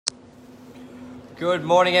Good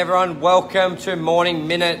morning, everyone. Welcome to Morning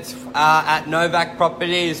Minutes at Novak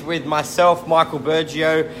Properties with myself, Michael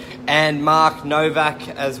Bergio, and Mark Novak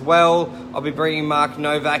as well. I'll be bringing Mark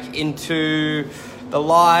Novak into the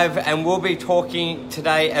live, and we'll be talking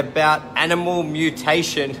today about animal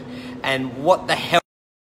mutation and what the hell.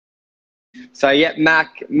 So, yeah,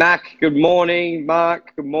 Mac, good morning.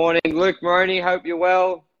 Mark, good morning. Luke Moroney, hope you're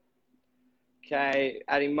well. Okay,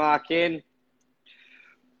 adding Mark in.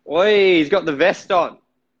 Oi, he's got the vest on.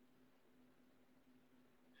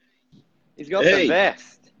 He's got the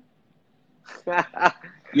vest.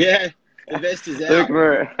 Yeah, the vest is out.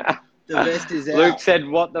 The vest is out. Luke said,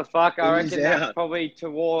 what the fuck? I reckon that's probably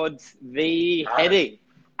towards the heading.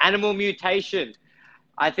 Animal mutation.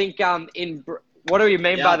 I think, what do you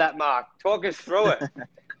mean by that, Mark? Talk us through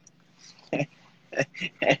it.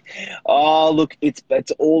 Oh, look, it's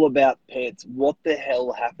all about pets. What the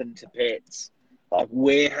hell happened to pets? Like,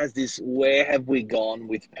 where have we gone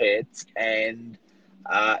with pets? And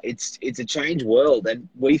it's a changed world, and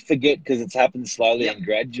we forget because it's happened slowly and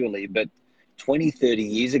gradually. But 20, 30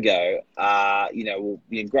 years ago,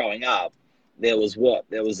 growing up, there was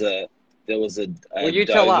a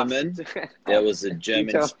Doberman, there was a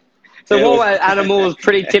German. So what were animals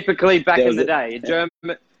pretty typically back in the day?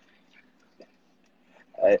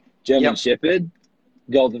 German Shepherd,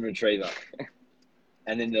 Golden Retriever.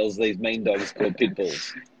 And then there was these mean dogs called pit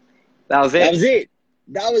bulls. That was it.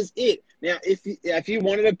 That was it. Now, if you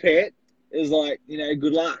wanted a pet, it was like,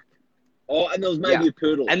 good luck. Oh, and there was maybe a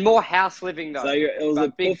poodle. And more house living, though. So it was a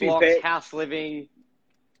big puffy blocks, pet. house living.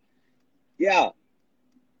 Yeah.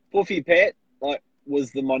 Puffy pet,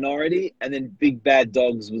 was the minority, and then big bad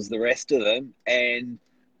dogs was the rest of them. And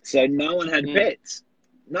so no one had pets.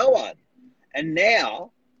 No one. And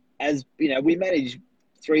now, as, we manage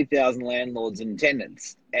 3,000 landlords and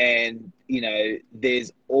tenants, and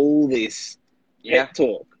there's all this pet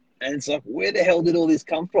talk, and it's like, where the hell did all this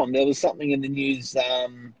come from? There was something in the news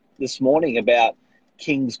this morning about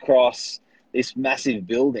King's Cross. This massive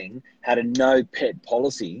building had a no pet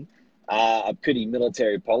policy, a pretty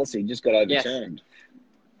military policy, just got overturned.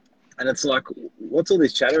 And it's like, what's all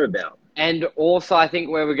this chatter about? And also, I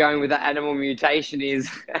think where we're going with that animal mutation is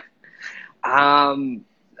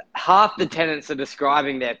half the tenants are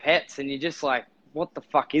describing their pets, and you're just like, what the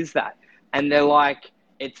fuck is that? And they're like,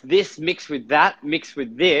 it's this mixed with that, mixed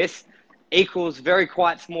with this, equals very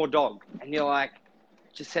quiet small dog. And you're like,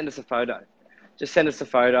 just send us a photo. Just send us a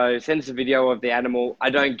photo. Send us a video of the animal. I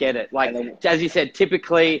don't get it. Like, as you said,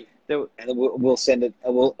 typically... we'll send it.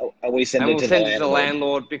 We send it to the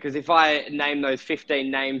landlord, because if I name those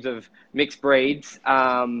 15 names of mixed breeds,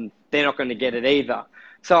 they're not going to get it either.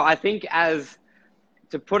 So I think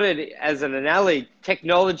to put it as an analogy,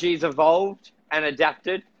 technology's evolved and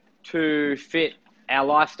adapted to fit our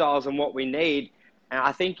lifestyles and what we need. And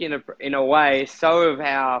I think in a way, so have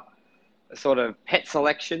our sort of pet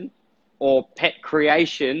selection or pet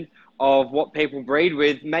creation of what people breed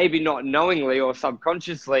with, maybe not knowingly or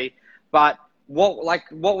subconsciously, but what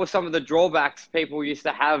were some of the drawbacks people used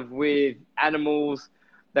to have with animals?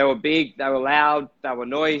 They were big, they were loud, they were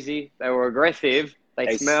noisy, they were aggressive,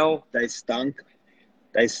 they smell. They stunk.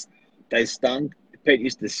 They stunk. The pet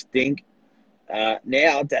used to stink.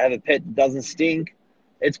 Now, to have a pet that doesn't stink,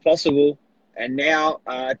 it's possible. And now,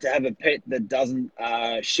 to have a pet that doesn't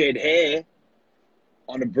shed hair,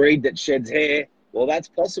 on a breed that sheds hair, well, that's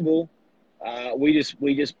possible. We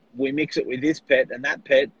mix it with this pet and that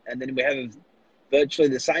pet, and then we have virtually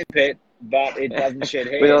the same pet, but it doesn't shed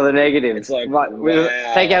hair. With all the negatives. It's like, wow.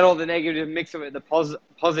 Take out all the negatives, mix it with the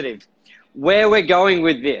positives. Where we're going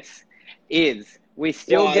with this is we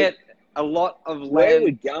still get a lot of land. Where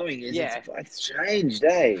we're going is it's changed,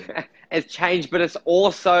 eh? It's changed, but it's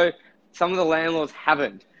also some of the landlords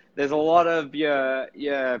haven't. There's a lot of your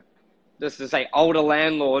just to say older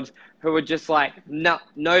landlords who are just like no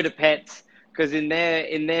to pets, because in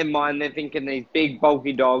their mind they're thinking these big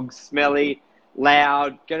bulky dogs, smelly,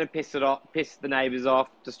 loud, gonna piss the neighbors off,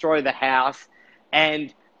 destroy the house.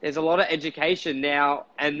 And there's a lot of education now,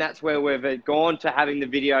 and that's where we've gone to having the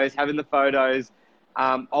videos, having the photos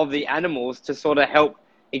of the animals to sort of help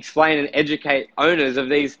explain and educate owners of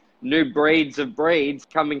these new breeds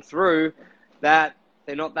coming through, that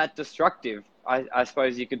they're not that destructive, I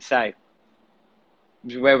suppose you could say,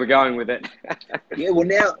 which is where we're going with it. Yeah, well,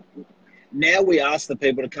 now we ask the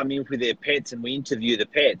people to come in with their pets, and we interview the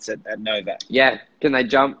pets at Novak. Yeah, can they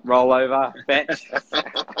jump, roll over, fetch?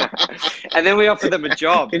 And then we offer them a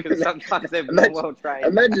job, because sometimes they're more well trained.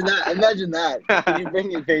 Imagine that. Can you bring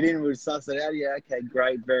your pet in, we'll suss it out? Yeah, okay,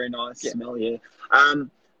 great, very nice, smell, No,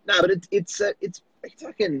 but it's out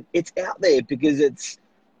there because it's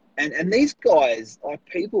And these guys, like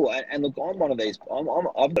people, and look, I'm one of these. I've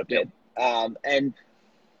got a pet, and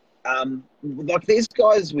like these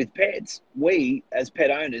guys with pets, we as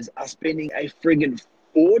pet owners are spending a friggin'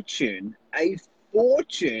 fortune,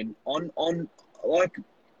 on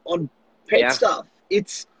pet stuff.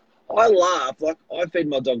 I laugh, like I feed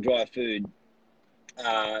my dog dry food,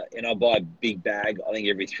 and I buy a big bag, I think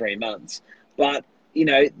every 3 months. But you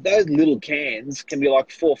know, those little cans can be like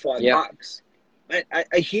 $4 or $5. Mate,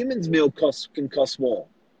 a human's meal can cost more,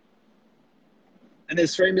 and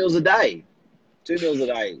there's 3 meals a day, 2 meals a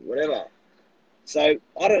day, whatever. So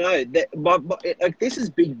I don't know. Like this is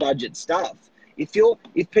big budget stuff. If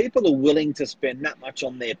people are willing to spend that much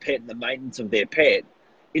on their pet and the maintenance of their pet,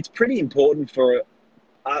 it's pretty important for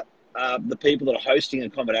the people that are hosting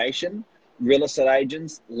accommodation, real estate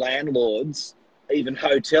agents, landlords, even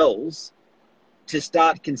hotels, to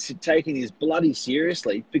start taking this bloody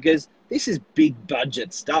seriously, because this is big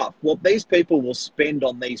budget stuff. What these people will spend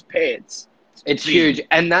on these pets, it's huge.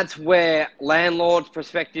 And that's where landlords,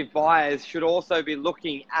 prospective buyers should also be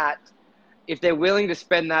looking at, if they're willing to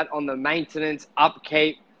spend that on the maintenance,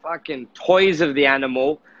 upkeep, fucking toys of the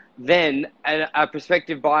animal, then a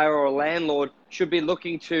prospective buyer or a landlord should be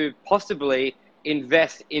looking to possibly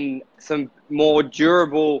invest in some more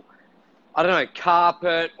durable, I don't know,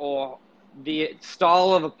 carpet or the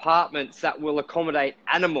style of apartments that will accommodate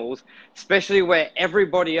animals, especially where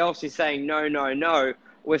everybody else is saying no, no, no.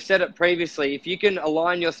 We've said it previously, if you can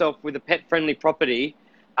align yourself with a pet-friendly property,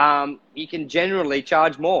 you can generally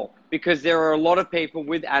charge more, because there are a lot of people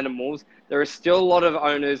with animals. There are still a lot of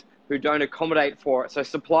owners who don't accommodate for it. So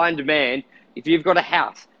supply and demand, if you've got a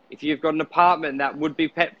house, if you've got an apartment that would be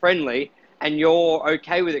pet-friendly and you're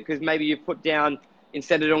okay with it, because maybe you've put down,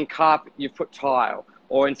 instead of doing carpet, you've put tile,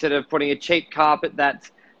 or instead of putting a cheap carpet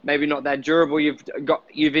that's maybe not that durable,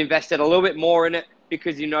 you've invested a little bit more in it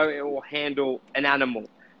because you know it will handle an animal.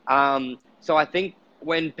 So I think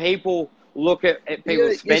when people look at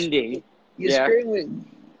people spending, you're screwing with,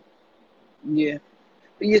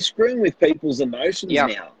 but you're screwing with people's emotions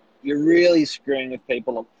now. You're really screwing with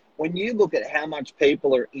people. When you look at how much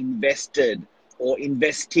people are invested or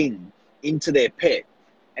investing into their pet,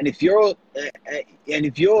 and if you're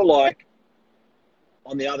like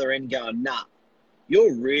on the other end going, nah,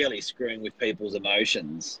 you're really screwing with people's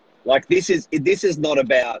emotions. Like this is not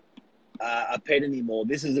about a pet anymore.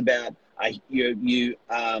 This is about you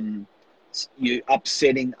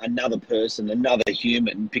upsetting another person, another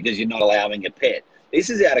human, because you're not allowing a pet.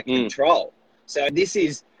 This is out of control. So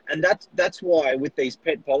that's why with these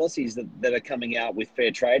pet policies that are coming out with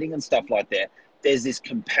fair trading and stuff like that, there's this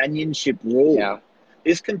companionship rule. Yeah.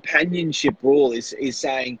 This companionship rule is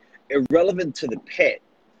saying, irrelevant to the pet,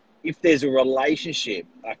 if there's a relationship,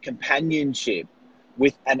 a companionship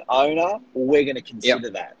with an owner, we're going to consider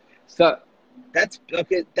that. So that's,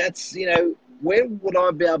 you know, where would I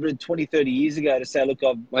be able to 20, 30 years ago to say, look,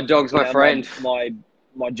 my dog's my friend. My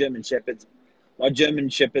German Shepherd's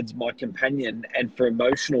my companion, and for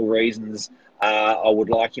emotional reasons, I would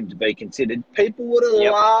like him to be considered. People would have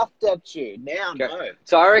laughed at you. Now, no.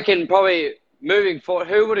 So I reckon probably moving forward,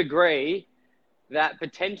 who would agree that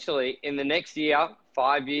potentially in the next year,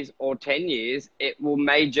 5 years or 10 years,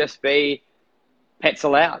 may just be pets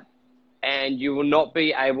allowed, and you will not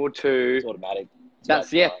be able to. It's automatic.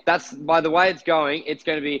 That's by the way it's going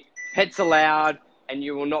to be pets allowed, and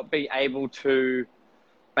you will not be able to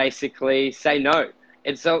basically say no.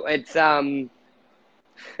 I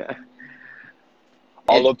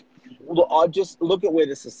just look at where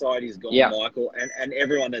the society's gone, Michael, and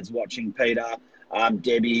everyone that's watching, Peter,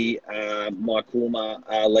 Debbie, Mike Kulma,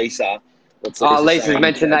 Lisa. Lisa's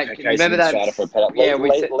mentioned that. Remember that?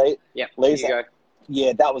 Lisa.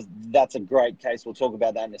 Yeah, that's a great case. We'll talk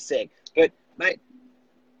about that in a sec. But mate,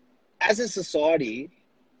 as a society,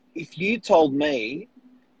 if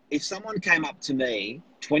someone came up to me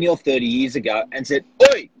 20 or 30 years ago and said,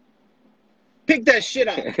 "Oi, pick that shit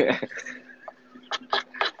up,"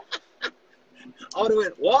 I would have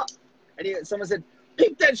went, "What?" And someone said,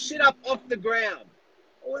 "Pick that shit up off the ground."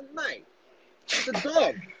 I went, "Mate, it's a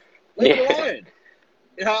dog. Leave it alone.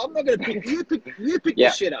 You know, I'm not going to pick you pick the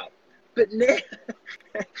shit up." But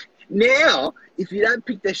now, if you don't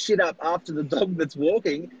pick the shit up after the dog that's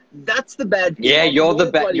walking, that's the bad guy. Yeah, you're the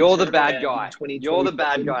bad guy. You're the bad guy.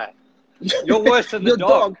 You're worse than the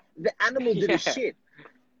dog. The animal did a shit.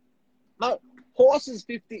 No, horses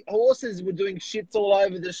were doing shits all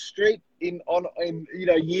over the street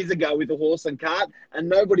years ago with a horse and cart, and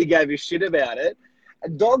nobody gave a shit about it.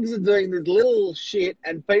 And dogs are doing this little shit,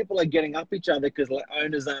 and people are getting up each other because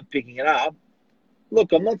owners aren't picking it up.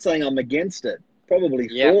 Look, I'm not saying I'm against it, probably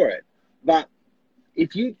for it, but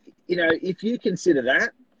if you consider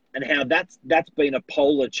that and how that's been a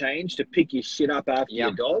polar change to pick your shit up after Yeah.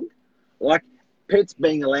 your dog, like pets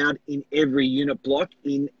being allowed in every unit block,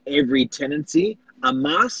 in every tenancy, a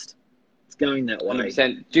must. It's going that way.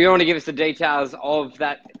 100%. Do you want to give us the details of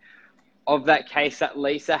that case that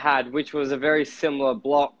Lisa had, which was a very similar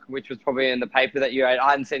block, which was probably in the paper that you had?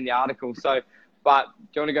 I hadn't seen the article, but do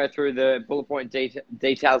you want to go through the bullet point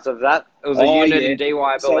details of that? It was a unit in DY,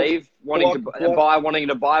 I believe, wanting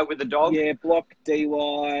to buy with the dog. Yeah, block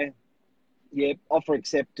DY. Yeah, offer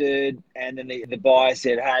accepted. And then the buyer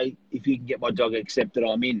said, hey, if you can get my dog accepted,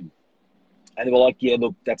 I'm in. And they were like, yeah,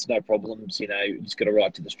 look, that's no problems. You just got to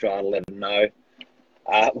write to the strata, let them know.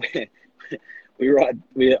 We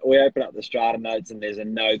open up the strata notes and there's a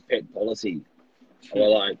no pet policy. And we're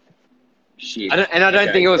like, shit. I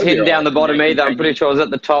don't think it was hidden down the bottom either. I'm pretty sure it was at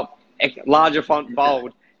the top, larger font,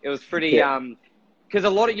 bold. It was pretty, because a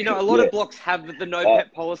lot of blocks have the no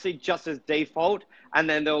pet policy just as default, and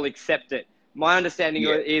then they'll accept it. My understanding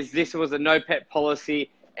is this was a no pet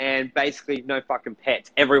policy and basically no fucking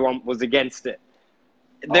pets. Everyone was against it.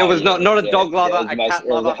 There was not a dog lover, a cat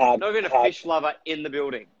lover, not even a fish lover in the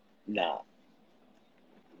building. Nah.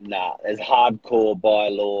 There's hardcore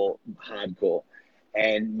bylaw,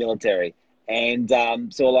 and military. And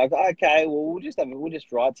so we're like, okay, well, we'll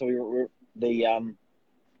just write. So the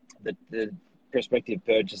prospective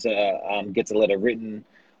purchaser gets a letter written.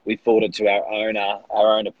 We forward it to our owner.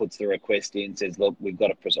 Our owner puts the request in, says, look, I've got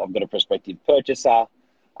a prospective purchaser.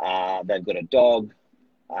 They've got a dog.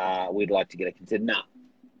 We'd like to get it considered. Nah.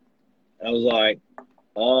 And I was like,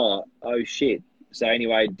 oh shit. So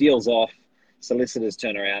anyway, deal's off. Solicitors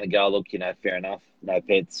turn around and go, look, fair enough. No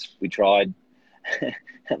pets. We tried. And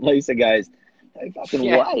Lisa goes, no fucking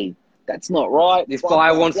way. That's not right. This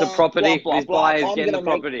buyer wants the property. This buyer is getting the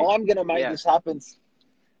property. I'm going to make this happen.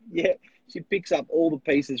 Yeah. She picks up all the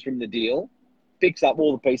pieces from the deal, tells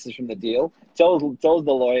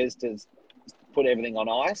the lawyers to put everything on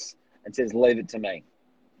ice and says, leave it to me.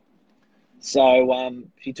 So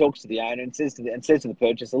she talks to the owner and says to the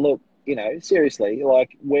purchaser, look, seriously,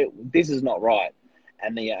 like this is not right.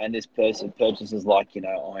 And this purchaser's like,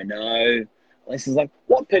 I know. Lisa's like,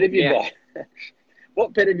 what pet have you got?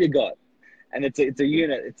 What pet have you got? And it's a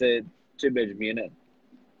unit, it's a 2-bedroom unit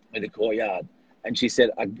with a courtyard. And she said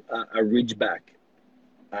a Ridgeback.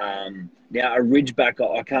 Now a Ridgeback,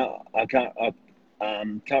 I can't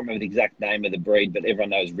remember the exact name of the breed, but everyone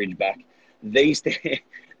knows Ridgeback. They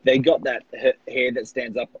got that hair that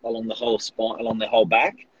stands up along the whole spine, along the whole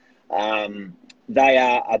back. They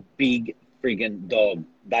are a big friggin' dog.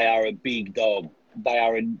 They are a big dog.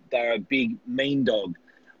 They're a big mean dog.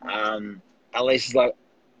 Alicia's like,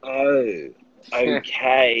 oh,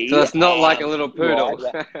 okay. So it's not like a little poodle.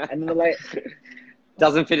 Right. And then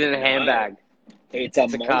doesn't fit in a handbag. It's a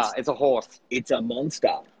car. It's a horse. It's a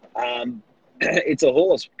monster. It's a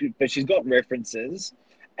horse, but she's got references.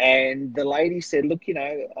 And the lady said, look,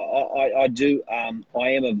 I do, I'm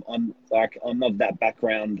of that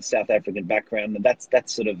background, the South African background, and that's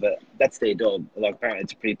that's their dog. Like, apparently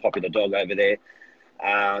it's a pretty popular dog over there.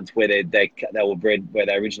 It's where they were bred, where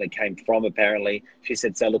they originally came from, apparently. She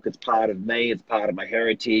said, so look, it's part of me, it's part of my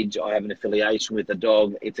heritage. I have an affiliation with the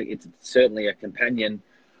dog. It's certainly a companion.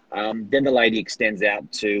 Then the lady extends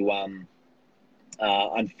out to,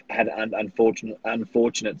 had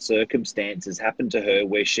unfortunate circumstances happen to her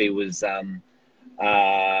where she was a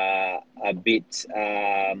bit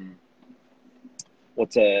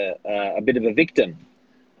a bit of a victim.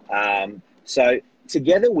 So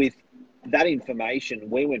together with that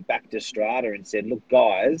information, we went back to Strata and said, look,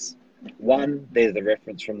 guys, 1, there's the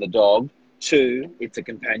reference from the dog. 2, it's a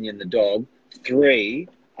companion, the dog. 3,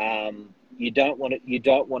 you don't want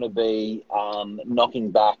to be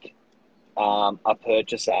knocking back a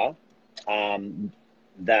purchaser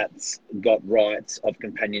that's got rights of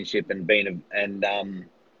companionship and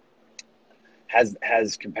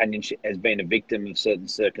has companionship, has been a victim of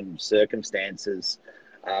certain circumstances.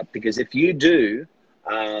 Because if you do,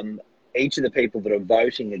 each of the people that are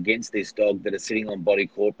voting against this dog that are sitting on body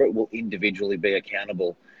corporate will individually be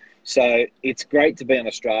accountable. So it's great to be on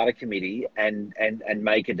a strata committee and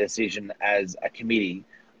make a decision as a committee,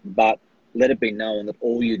 but let it be known that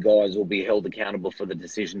all you guys will be held accountable for the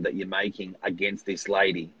decision that you're making against this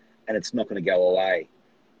lady, and it's not going to go away.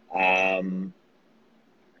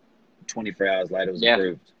 24 hours later, it was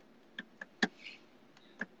approved.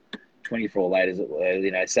 24 later,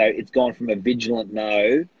 so it's gone from a vigilant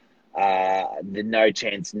no, the no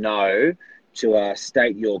chance no, to a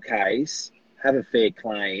state your case, have a fair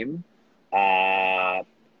claim. It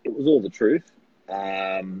was all the truth.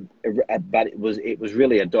 but it was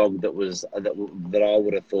really a dog that I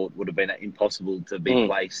would have thought would have been impossible to be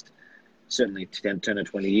placed. Certainly 10 or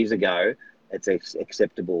 20 years ago, it's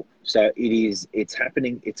acceptable. So it's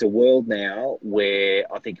happening. It's a world now where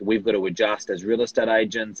I think we've got to adjust as real estate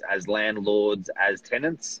agents, as landlords, as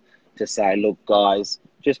tenants, to say, look, guys,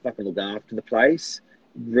 just fucking look after the place,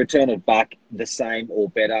 return it back the same or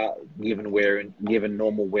better, given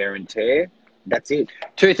normal wear and tear. That's it.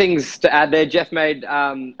 Two things to add there. Jeff made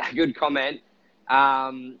a good comment.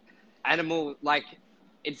 Animal, like,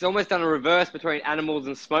 it's almost done a reverse between animals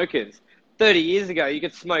and smokers. 30 years ago, you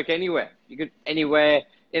could smoke anywhere. You could anywhere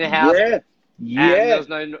in a house. Yeah. And there was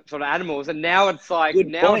no sort of animals. And now it's like,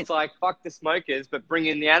 it's like, fuck the smokers, but bring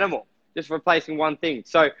in the animal. Just replacing one thing.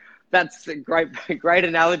 So that's a great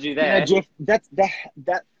analogy there. Jeff, that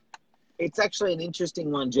it's actually an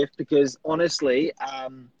interesting one, Jeff, because honestly,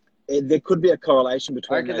 there could be a correlation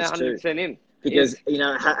between those two. 100% in. Because,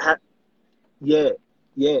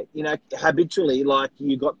 habitually, like,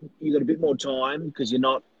 you got a bit more time because you're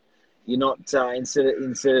not instead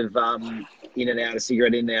of in and out, a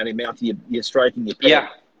cigarette in and out of your mouth, you're stroking your pet. Yeah.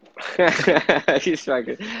 You're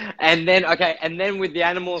stroking. And then with the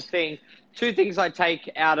animals thing, two things I take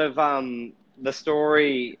out of the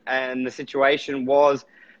story and the situation was,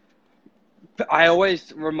 I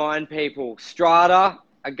always remind people, strata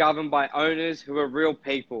are governed by owners who are real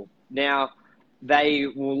people. Now, they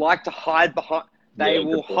will like to hide behind,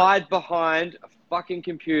 hide behind a fucking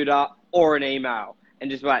computer or an email and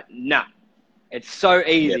just be like, nah, it's so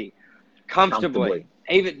easy. Comfortably.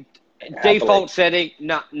 Even default setting,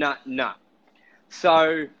 nah.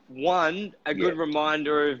 So, a good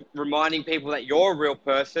reminder of reminding people that you're a real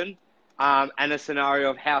person, and a scenario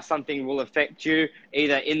of how something will affect you,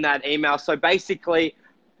 either in that email. So basically,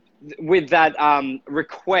 with that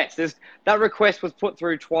request, that request was put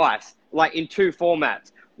through twice, like in two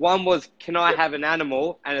formats. One was, can I have an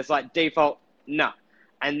animal? And it's like default, no.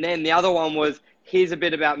 And then the other one was, here's a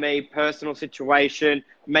bit about me, personal situation,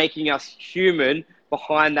 making us human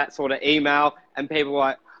behind that sort of email. And people were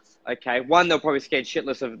like, okay, one, they're probably scared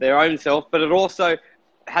shitless of their own self, but it also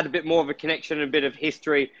had a bit more of a connection and a bit of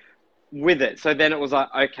history with it. So then it was like,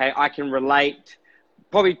 okay, I can relate.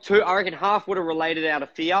 Probably two, I reckon half would have related out of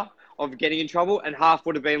fear of getting in trouble, and half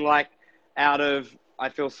would have been like out of,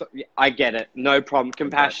 I get it, no problem,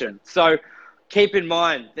 compassion. So keep in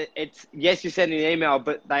mind that it's, yes, you're sending an email,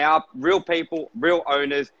 but they are real people, real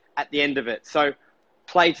owners at the end of it. So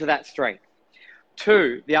play to that strength.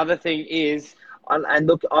 Two, the other thing is, and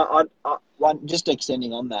look, I just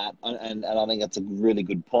extending on that, and I think that's a really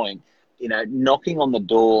good point. Knocking on the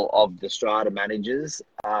door of the strata managers,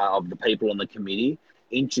 of the people on the committee,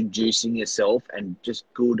 introducing yourself, and just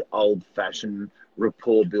good old-fashioned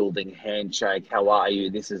rapport building, handshake. How are you?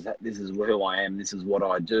 This is who I am. This is what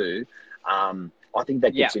I do. I think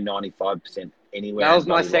that gets you 95% anywhere. That was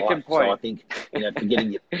my second point. So I think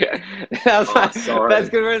forgetting your. That's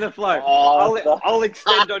good. We're in the flow. I'll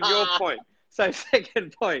extend on your point. So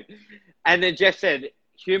second point, and then Jeff said,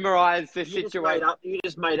 humorize the situation. You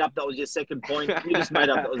just made up that was your second point. You just made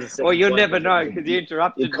up that was the second point. Well, you'll never know because you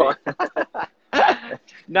interrupted me.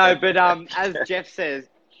 No, but as Jeff says,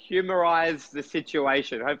 humorize the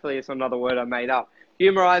situation. Hopefully it's another word I made up.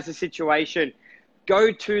 Humorize the situation.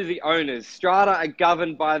 Go to the owners. Strata are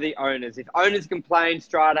governed by the owners. If owners complain,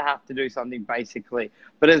 Strata have to do something, basically.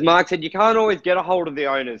 But as Mark said, you can't always get a hold of the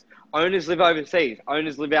owners. Owners live overseas.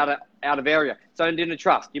 Owners live out of area. It's owned in a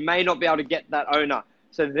trust. You may not be able to get that owner.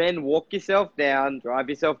 So then walk yourself down, drive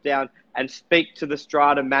yourself down, and speak to the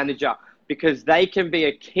strata manager, because they can be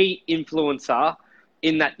a key influencer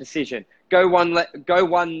in that decision. Go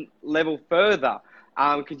one level further,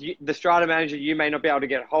 because the strata manager you may not be able to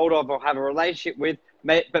get hold of or have a relationship with,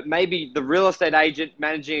 but maybe the real estate agent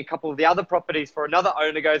managing a couple of the other properties for another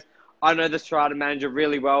owner goes, I know the strata manager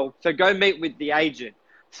really well, so go meet with the agent.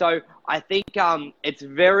 So I think it's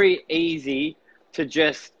very easy to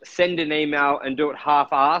just send an email and do it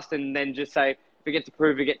half-assed and then just say, if it gets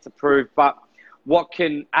approved, it gets approved. But what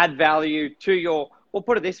can add value to well,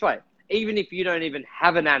 put it this way, even if you don't even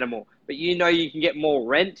have an animal, but you can get more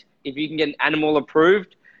rent, if you can get an animal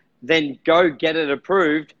approved, then go get it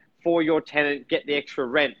approved for your tenant, get the extra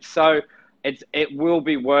rent. So it will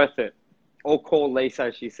be worth it. Or call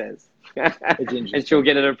Lisa, she says. And she'll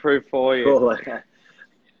get it approved for you. Cool.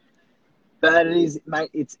 But it is, mate.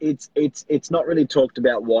 It's not really talked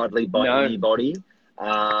about widely by anybody.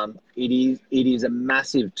 It is a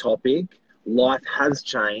massive topic. Life has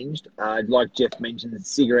changed. Like Jeff mentioned,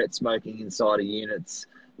 cigarette smoking inside of units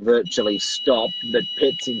virtually stopped, but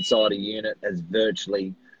pets inside a unit has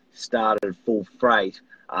virtually started full freight.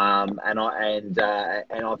 And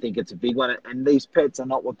I think it's a big one. And these pets are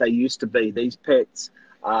not what they used to be. These pets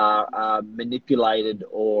are manipulated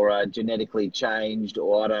or genetically changed,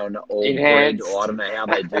 or I don't know, or bred, Enhanced. or I don't know how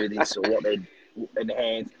they do this or what they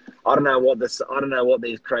enhance. I don't know what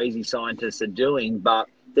these crazy scientists are doing, but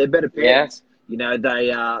they're better pets. You know,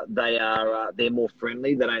 they're more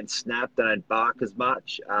friendly. They don't snap. They don't bark as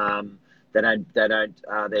much. They don't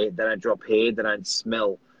drop hair. They don't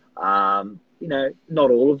smell. You know,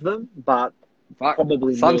 not all of them, but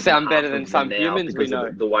probably some more sound than better half than of some them now humans we because know.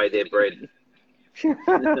 of the way they're bred.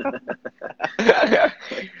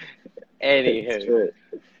 Anywho. It's true.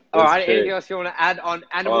 All right, true. anything else you want to add on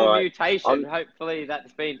animal mutation? Hopefully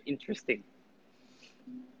that's been interesting.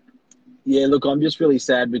 Yeah, look, I'm just really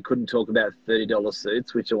sad we couldn't talk about $30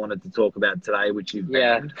 suits, which I wanted to talk about today, which you've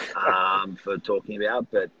banned for talking about.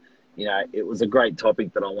 But, you know, it was a great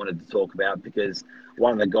topic that I wanted to talk about because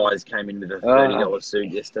one of the guys came in with a $30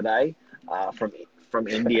 suit yesterday from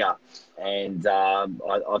India, and I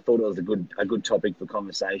thought it was a good topic for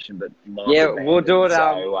conversation. But we'll do it.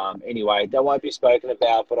 So anyway, that won't be spoken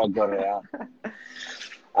about, but I've got it out.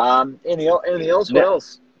 Anything else? What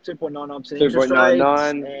else? 2.99% interest rates,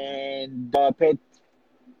 and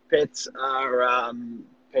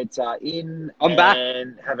pets are in. I'm back.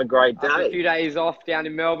 And have a great day. After a few days off down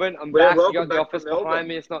in Melbourne. I'm back. We got the office behind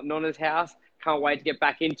me. It's not Nonna's house. Can't wait to get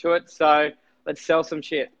back into it. So let's sell some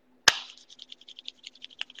shit.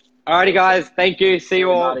 Alrighty, guys. Thank you. See you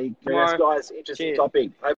all. Congrats, guys. Interesting topic.